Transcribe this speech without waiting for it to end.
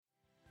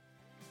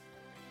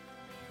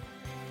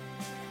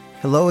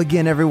Hello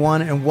again,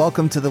 everyone, and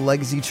welcome to the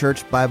Legacy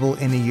Church Bible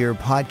in a Year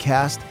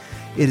podcast.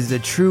 It is a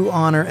true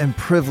honor and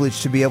privilege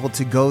to be able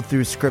to go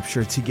through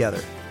Scripture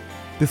together.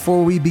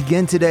 Before we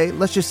begin today,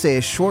 let's just say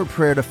a short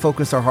prayer to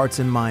focus our hearts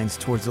and minds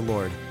towards the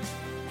Lord.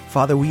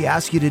 Father, we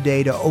ask you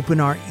today to open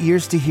our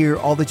ears to hear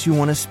all that you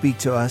want to speak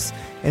to us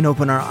and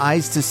open our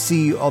eyes to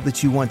see all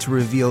that you want to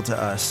reveal to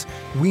us.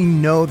 We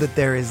know that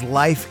there is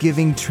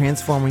life-giving,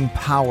 transforming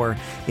power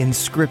in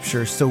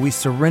Scripture, so we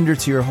surrender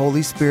to your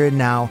Holy Spirit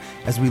now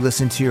as we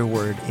listen to your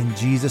word. In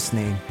Jesus'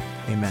 name,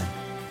 amen.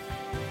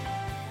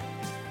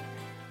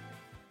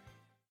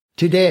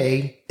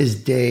 Today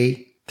is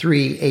day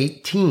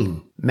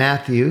 318,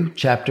 Matthew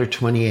chapter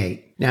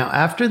 28. Now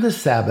after the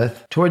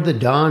Sabbath, toward the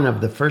dawn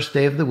of the first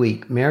day of the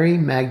week, Mary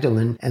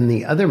Magdalene and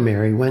the other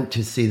Mary went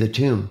to see the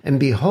tomb. And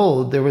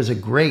behold, there was a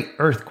great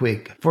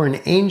earthquake, for an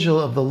angel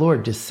of the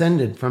Lord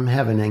descended from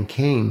heaven and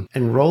came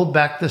and rolled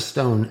back the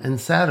stone and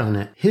sat on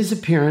it. His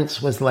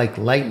appearance was like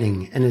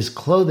lightning, and his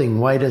clothing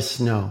white as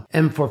snow.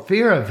 And for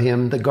fear of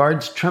him, the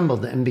guards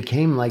trembled and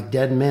became like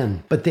dead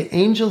men. But the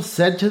angel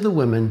said to the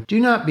women, "Do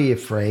not be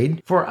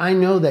afraid, for I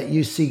know that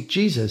you seek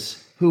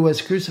Jesus, who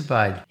was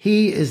crucified.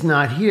 He is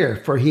not here,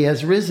 for he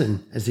has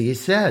risen, as he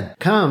said.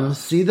 Come,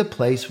 see the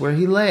place where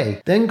he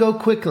lay. Then go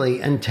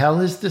quickly and tell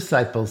his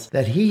disciples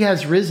that he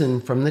has risen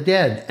from the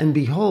dead, and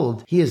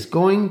behold, he is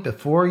going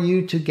before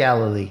you to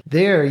Galilee.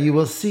 There you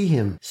will see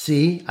him.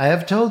 See, I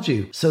have told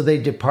you." So they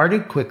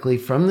departed quickly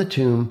from the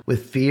tomb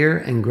with fear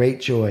and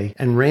great joy,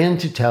 and ran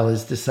to tell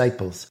his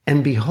disciples.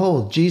 And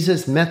behold,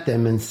 Jesus met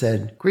them and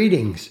said,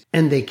 "Greetings."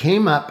 And they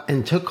came up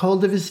and took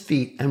hold of his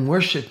feet and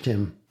worshipped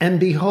him. And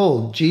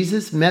behold,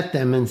 Jesus met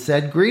them and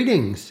said,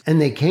 "Greetings."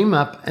 And they came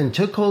up and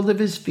took hold of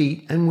his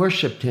feet and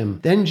worshipped him.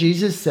 Then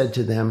Jesus said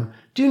to them,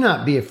 "Do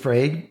not be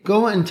afraid.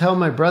 Go and tell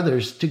my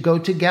brothers to go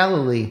to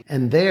Galilee,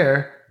 and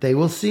there they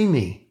will see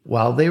me."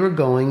 While they were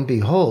going,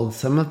 behold,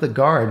 some of the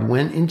guard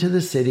went into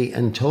the city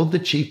and told the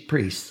chief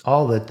priests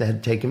all that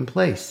had taken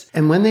place.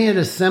 And when they had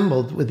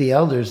assembled with the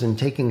elders and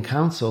taken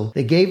counsel,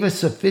 they gave a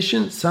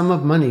sufficient sum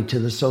of money to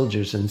the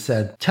soldiers and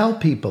said, "Tell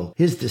people,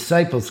 his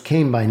disciples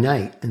came by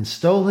night and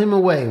stole him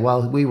away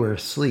while we were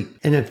asleep.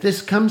 And if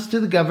this comes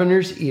to the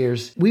governor's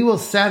ears, we will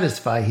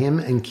satisfy him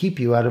and keep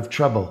you out of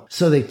trouble."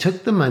 So they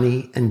took the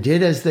money and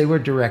did as they were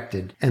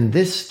directed. And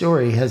this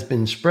story has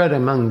been spread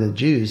among the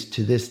Jews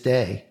to this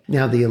day.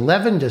 Now the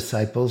 11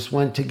 disciples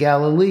went to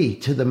Galilee,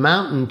 to the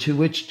mountain to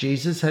which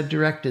Jesus had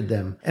directed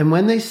them. And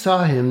when they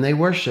saw him, they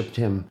worshipped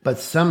him, but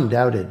some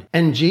doubted.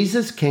 And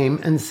Jesus came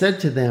and said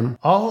to them,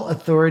 "All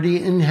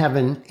authority in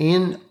heaven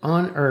and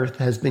on earth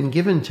has been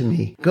given to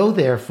me. Go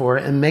therefore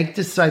and make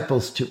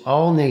disciples to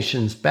all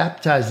nations,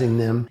 baptizing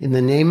them in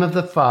the name of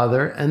the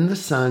Father and the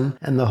Son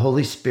and the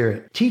Holy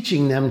Spirit,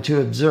 teaching them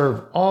to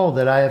observe all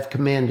that I have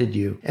commanded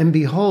you. And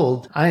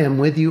behold, I am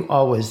with you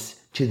always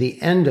to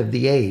the end of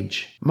the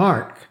age."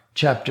 Mark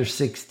chapter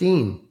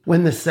 16.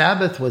 When the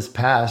Sabbath was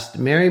past,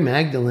 Mary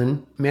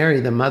Magdalene, Mary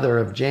the mother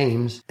of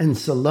James, and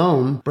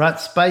Salome brought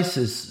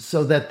spices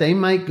so that they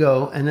might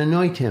go and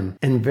anoint him.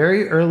 And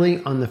very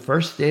early on the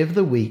first day of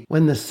the week,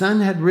 when the sun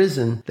had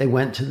risen, they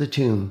went to the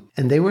tomb.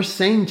 And they were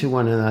saying to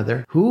one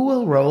another, "Who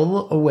will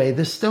roll away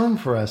the stone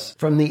for us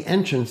from the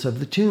entrance of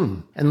the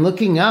tomb?" And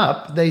looking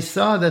up, they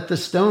saw that the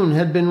stone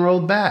had been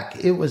rolled back.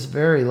 It was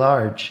very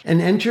large. And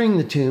entering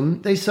the tomb,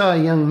 they saw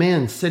a young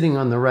man sitting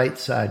on the right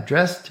side,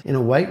 dressed in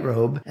a white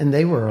robe, and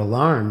they were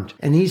alarmed.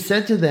 And he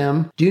said to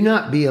them, "Do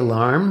not be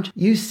alarmed.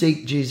 You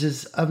seek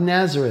Jesus of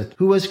Nazareth,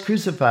 who was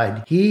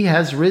crucified. He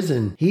has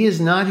risen. He is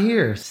not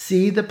here.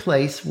 See the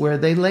place where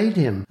they laid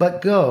him.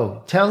 But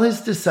go, tell his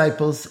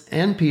disciples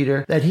and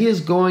Peter that he is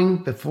going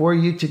before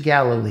you to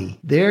Galilee.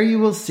 There you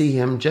will see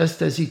him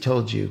just as he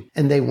told you."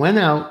 And they went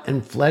out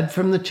and fled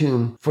from the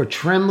tomb, for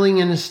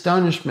trembling and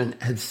astonishment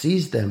had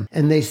seized them.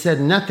 And they said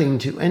nothing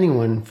to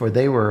anyone, for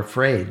they were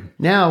afraid.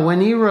 Now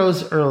when he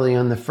rose early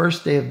on the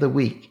first day of the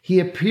week, he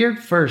appeared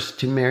first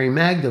to Mary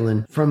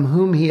Magdalene, from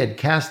whom he had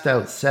cast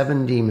out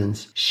 7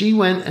 demons. She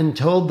went and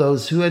told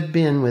those who had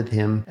been with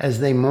him as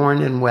they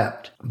mourned and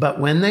wept.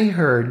 But when they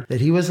heard that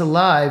he was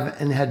alive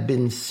and had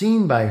been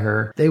seen by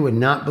her, they would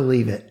not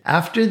believe it.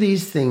 After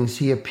these things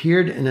he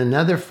appeared in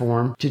another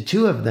form to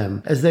 2 of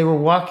them as they were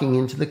walking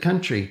into the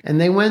country.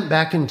 And they went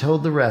back and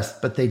told the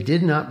rest, but they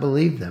did not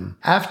believe them.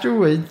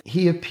 Afterward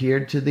he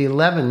appeared to the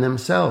 11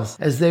 themselves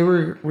as they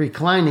were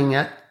reclining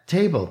at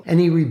table, and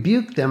he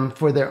rebuked them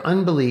for their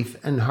unbelief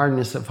and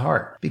hardness of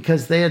heart,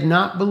 because they had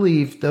not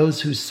believed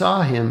those who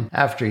saw him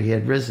after he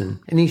had risen.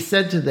 And he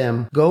said to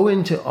them, "Go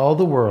into all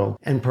the world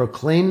and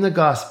proclaim the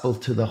gospel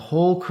to the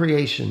whole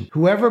creation.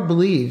 Whoever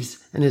believes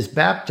and is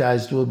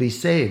baptized will be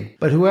saved,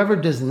 but whoever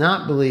does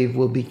not believe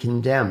will be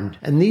condemned.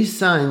 And these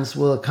signs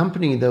will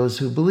accompany those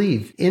who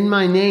believe. In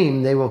my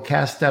name they will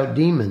cast out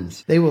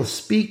demons. They will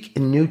speak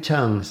in new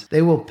tongues.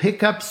 They will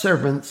pick up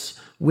serpents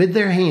with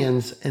their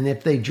hands, and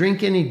if they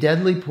drink any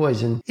deadly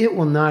poison, it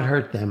will not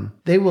hurt them.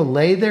 They will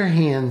lay their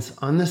hands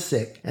on the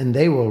sick, and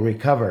they will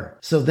recover."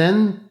 So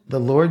then the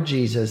Lord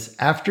Jesus,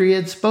 after he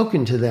had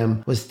spoken to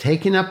them, was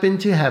taken up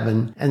into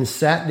heaven and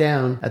sat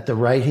down at the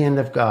right hand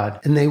of God.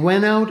 And they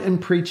went out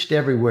and preached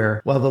everywhere,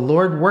 while the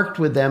Lord worked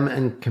with them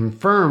and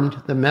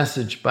confirmed the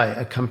message by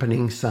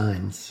accompanying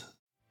signs.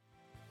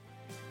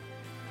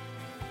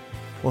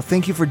 Well,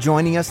 thank you for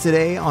joining us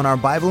today on our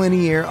Bible in a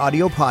Year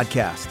audio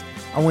podcast.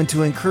 I want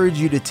to encourage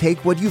you to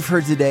take what you've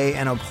heard today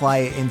and apply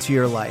it into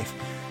your life,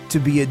 to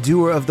be a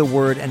doer of the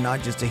word and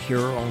not just a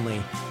hearer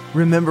only.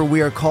 Remember,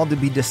 we are called to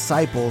be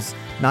disciples,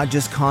 not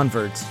just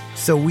converts.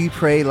 So we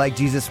pray like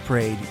Jesus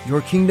prayed, "Your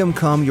kingdom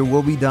come, your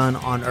will be done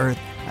on earth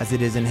as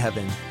it is in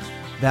heaven."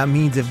 That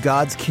means if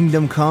God's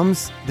kingdom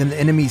comes, then the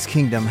enemy's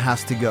kingdom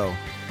has to go.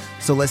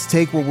 So let's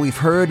take what we've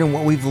heard and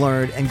what we've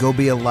learned and go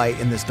be a light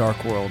in this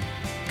dark world.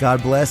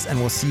 God bless, and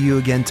we'll see you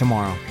again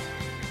tomorrow.